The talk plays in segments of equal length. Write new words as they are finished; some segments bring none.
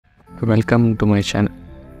Welcome to my channel.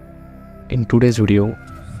 In today's video,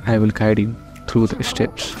 I will guide you through the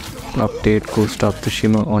steps to update Ghost of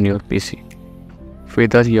Tsushima on your PC.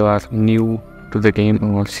 Whether you are new to the game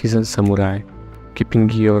or seasoned samurai, keeping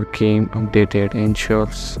your game updated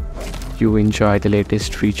ensures you enjoy the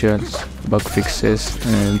latest features, bug fixes,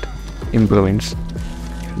 and improvements.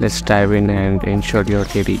 Let's dive in and ensure you're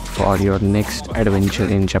ready for your next adventure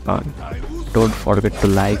in Japan. Don't forget to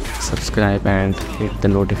like, subscribe, and hit the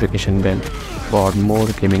notification bell for more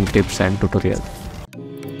gaming tips and tutorials.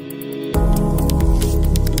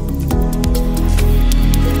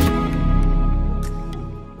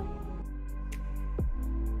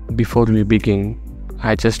 Before we begin,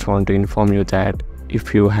 I just want to inform you that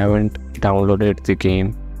if you haven't downloaded the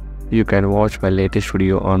game, you can watch my latest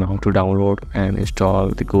video on how to download and install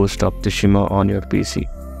the Ghost of Tsushima on your PC.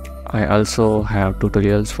 I also have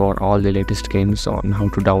tutorials for all the latest games on how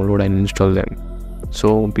to download and install them,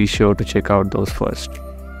 so be sure to check out those first.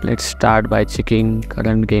 Let's start by checking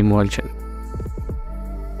current game version.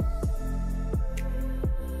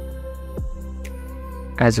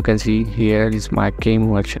 As you can see, here is my game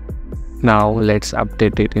version. Now let's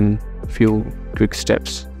update it in few quick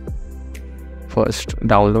steps. First,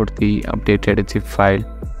 download the updated zip file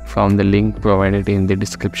from the link provided in the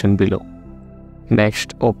description below.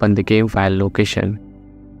 Next, open the game file location.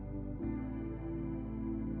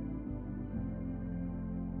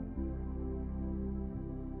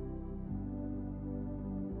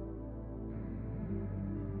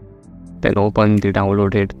 Then open the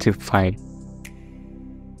downloaded zip file.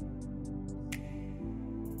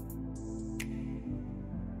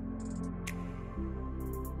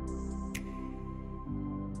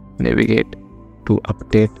 Navigate to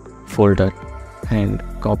update folder and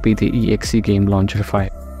copy the exe game launcher file.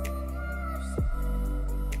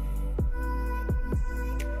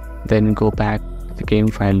 Then go back to the game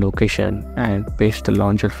file location and paste the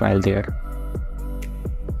launcher file there.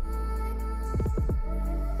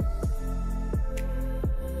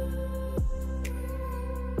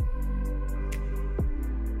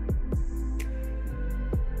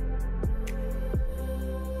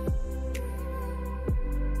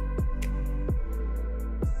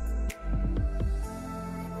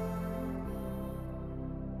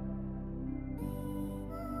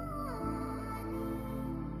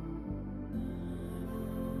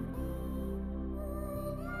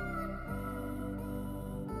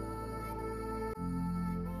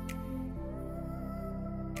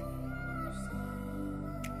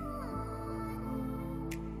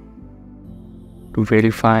 To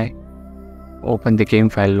verify, open the game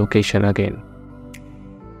file location again.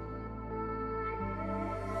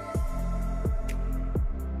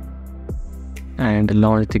 And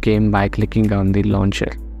launch the game by clicking on the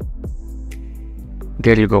launcher.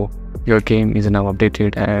 There you go, your game is now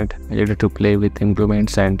updated and ready to play with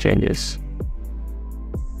improvements and changes.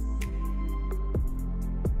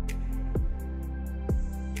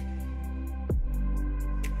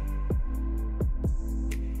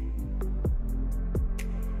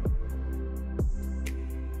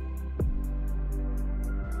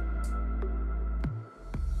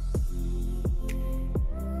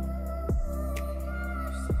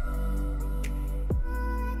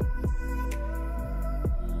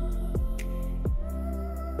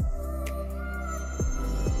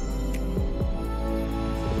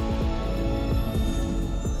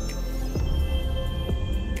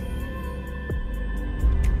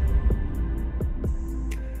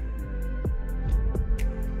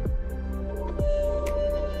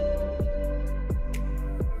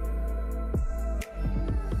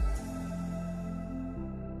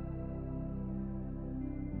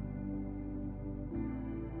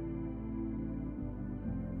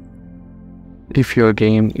 If your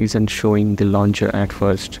game isn't showing the launcher at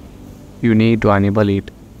first, you need to enable it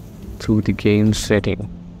through the game setting.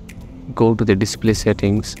 Go to the display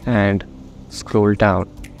settings and scroll down.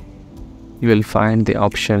 You will find the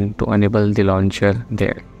option to enable the launcher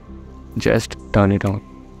there. Just turn it on.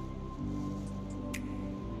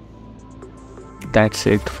 That's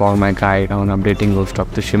it for my guide on updating Ghost of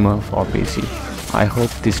Tsushima for PC. I hope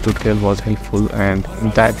this tutorial was helpful and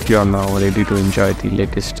that you are now ready to enjoy the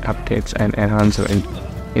latest updates and enhancements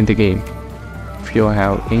in the game. If you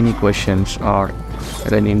have any questions or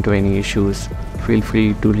run into any issues, feel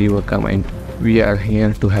free to leave a comment. We are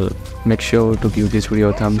here to help. Make sure to give this video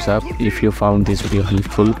a thumbs up if you found this video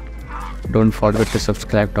helpful. Don't forget to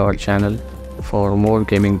subscribe to our channel for more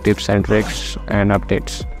gaming tips and tricks and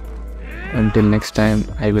updates. Until next time,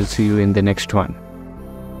 I will see you in the next one.